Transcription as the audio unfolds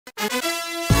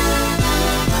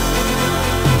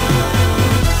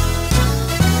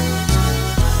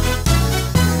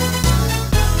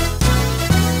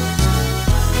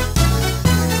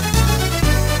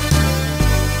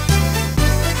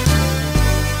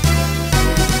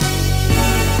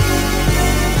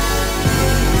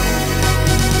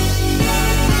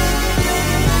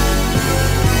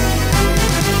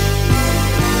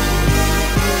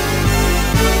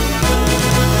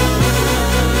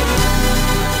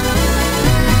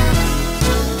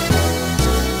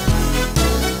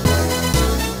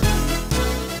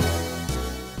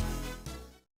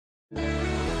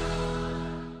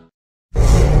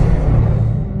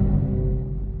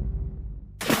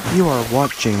You are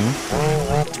watching.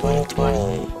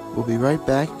 We'll be right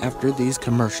back after these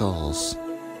commercials.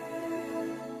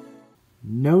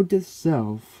 Note to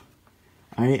self,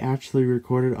 I actually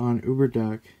recorded on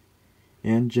UberDuck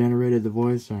and generated the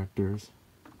voice actors.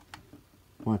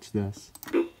 Watch this.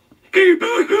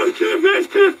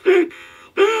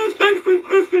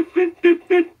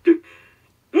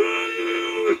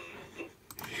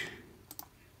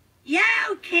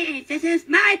 Yo kids, this is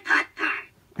my pot.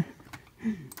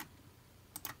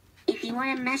 If you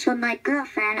want to mess with my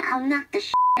girlfriend, I'll knock the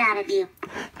shit out of you.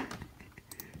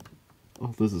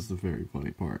 Oh, this is the very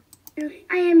funny part.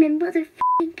 I am a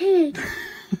motherfucking pig. Come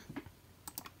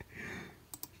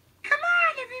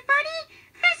on, everybody.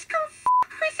 Let's go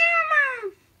with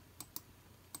Elmo.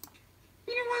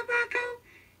 You know what, Rocco?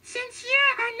 Since you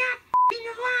are not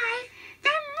alive,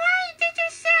 then why did you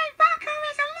say Rocco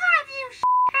is alive, you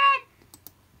shithead?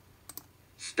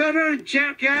 Stubborn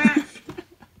jackass!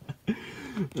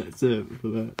 That's it for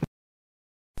that.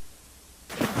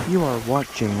 You are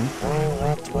watching.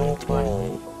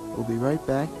 We'll be right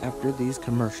back after these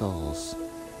commercials.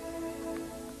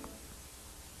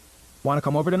 Want to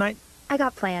come over tonight? I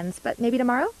got plans, but maybe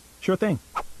tomorrow? Sure thing.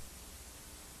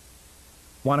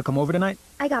 Want to come over tonight?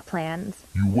 I got plans.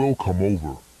 You will come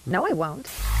over. No, I won't.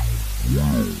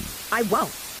 I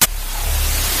won't.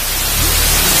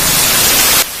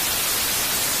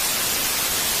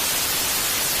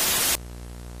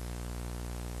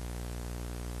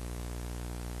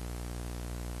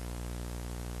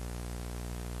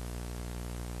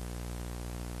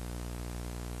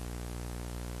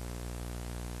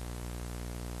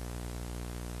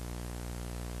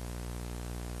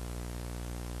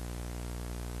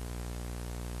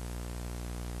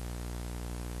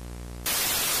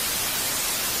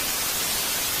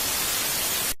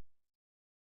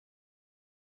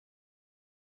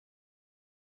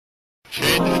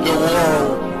 Change the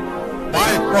world.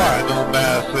 My final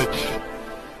message.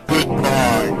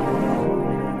 Goodbye.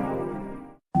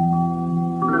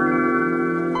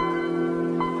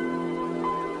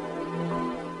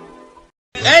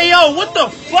 Hey yo, what the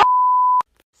fuck?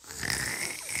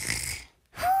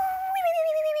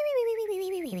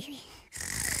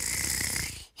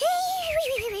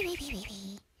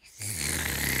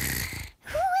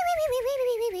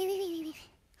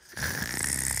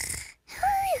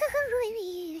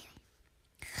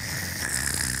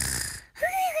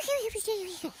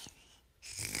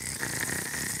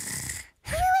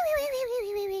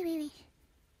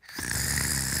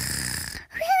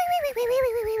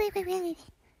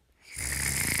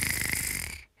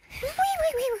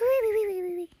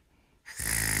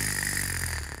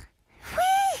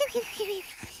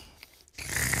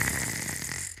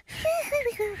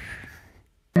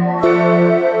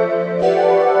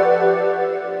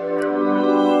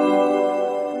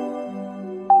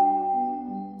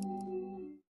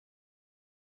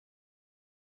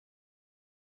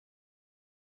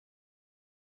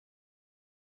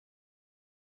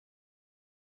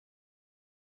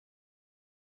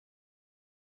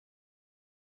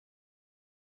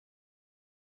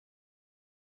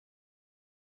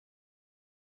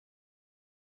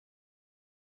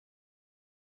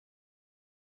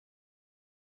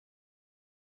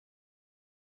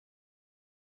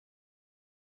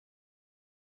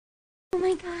 Oh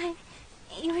my god,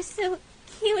 you're so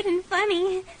cute and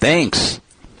funny. Thanks.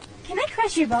 Can I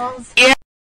crush your balls? Yeah.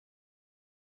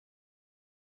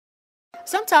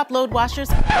 Some top load washers.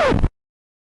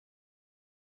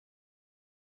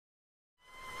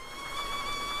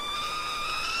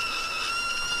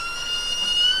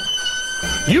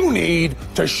 You need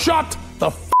to shut the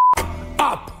f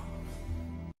up.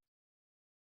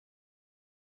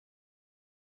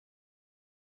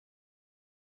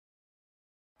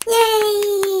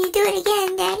 Yay! Do it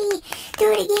again, Daddy.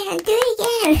 Do it again. Do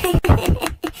it again.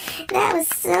 That was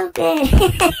so good.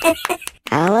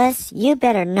 Alice, you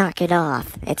better knock it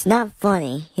off. It's not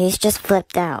funny. He's just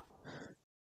flipped out.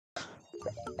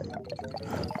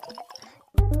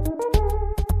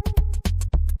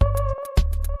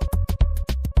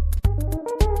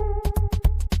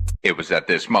 It was at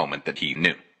this moment that he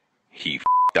knew. He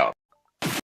f***ed up.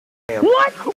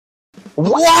 What?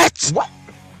 What? What?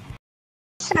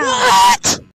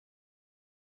 What?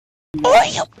 Are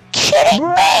you kidding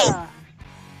me?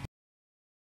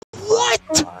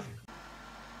 What?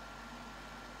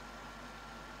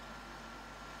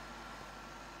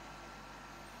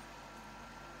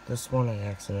 This one I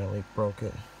accidentally broke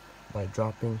it by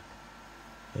dropping,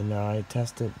 and now I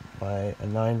tested by a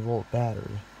 9-volt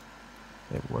battery.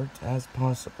 It worked as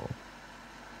possible.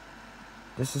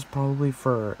 This is probably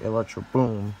for Electro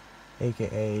Boom,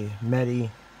 aka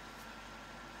Medi.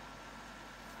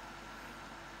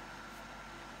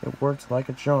 It worked like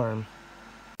a charm.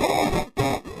 1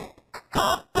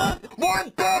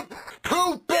 bit,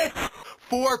 2 bits,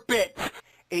 4 bits,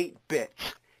 8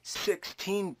 bits,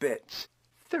 16 bits,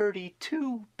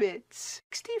 32 bits,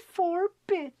 64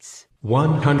 bits,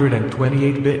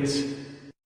 128 bits,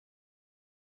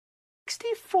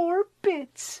 64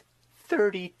 bits,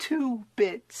 32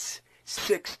 bits,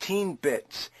 16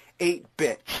 bits, 8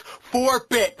 bits, 4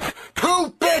 bits,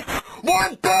 2 bits,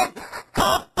 1 bit.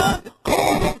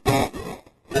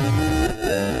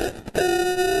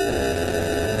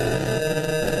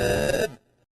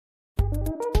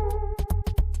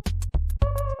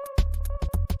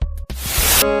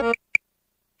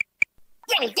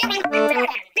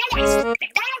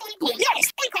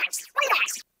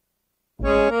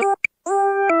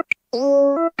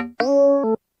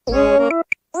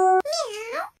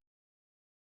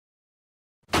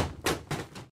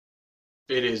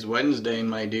 It is Wednesday,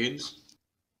 my dudes.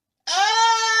 You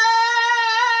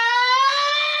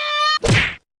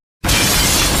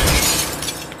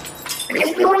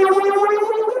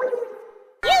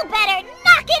better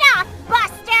knock it off,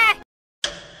 Buster!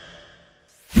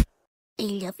 I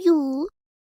love you.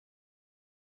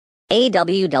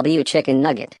 AWW Chicken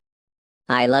Nugget.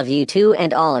 I love you too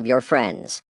and all of your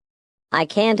friends. I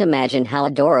can't imagine how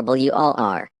adorable you all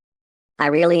are. I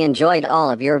really enjoyed all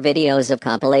of your videos of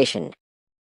compilation.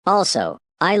 Also,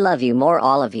 I love you more,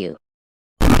 all of you.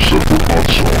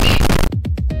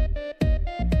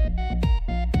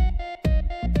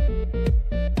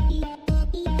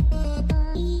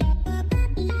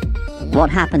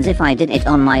 What happens if I did it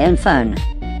on my own phone?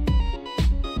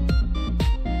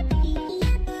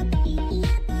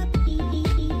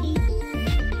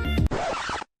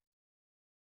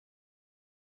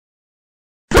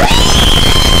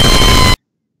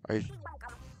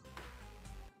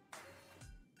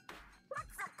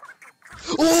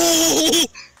 Ooh!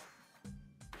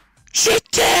 She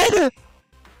did!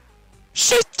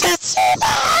 She did so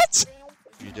much!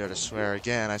 You dare to swear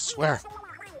again, I swear.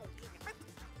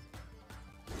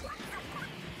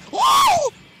 Woo!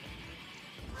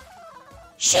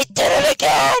 She did it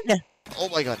again! Oh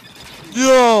my god.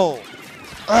 No!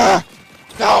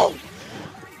 No!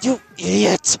 You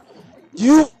idiot!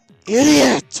 You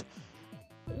idiot!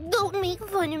 Don't make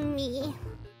fun of me.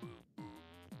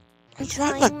 I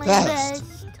tried my best.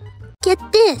 Get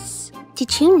this!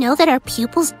 Did you know that our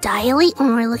pupils dilate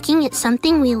when we're looking at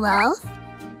something we love?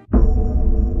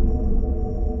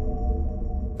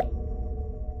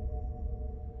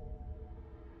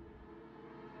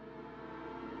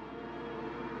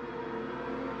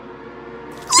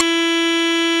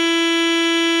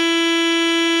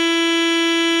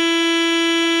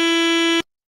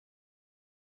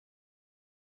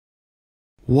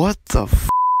 What the f***?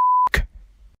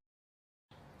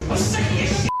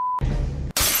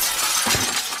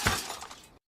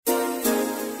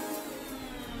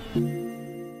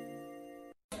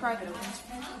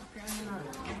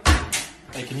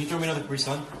 Hey, can you throw me another Capri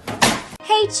Sun?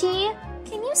 Hey, Chi,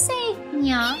 can you say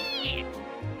nya?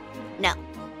 No.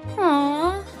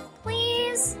 Aww,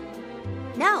 please?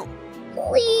 No.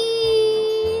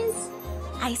 Please?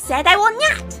 I said I will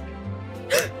not!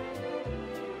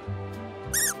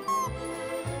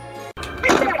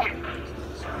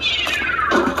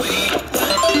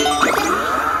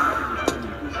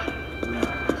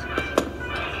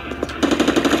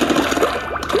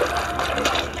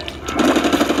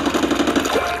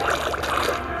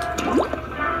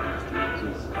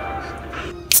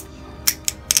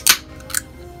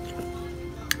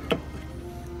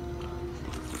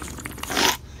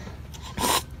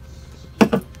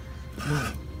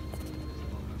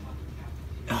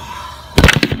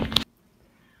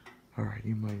 Alright,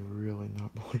 you might really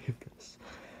not believe this.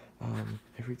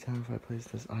 Every time if I place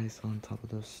this ice on top of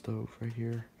the stove right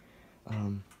here,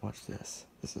 watch this.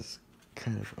 This is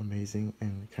kind of amazing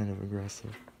and kind of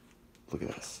aggressive. Look at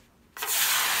this.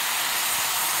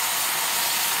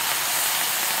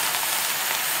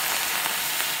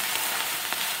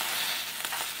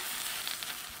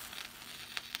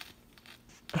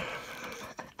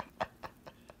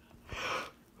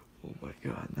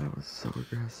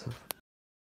 aggressive.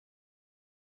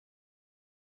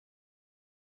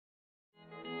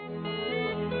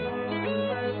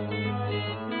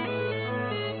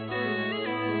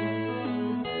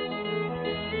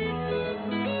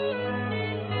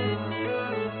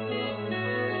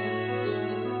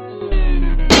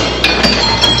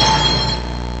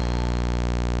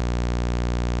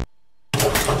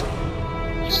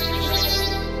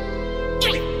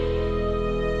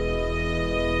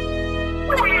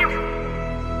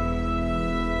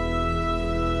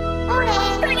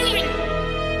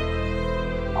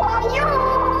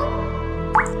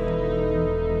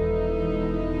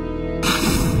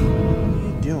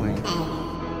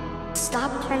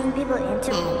 Stop turning people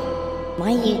into...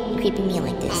 Why are you creeping me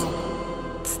like this?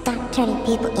 Stop turning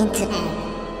people into...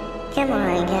 Come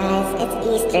on, guys. It's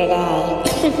Easter Day.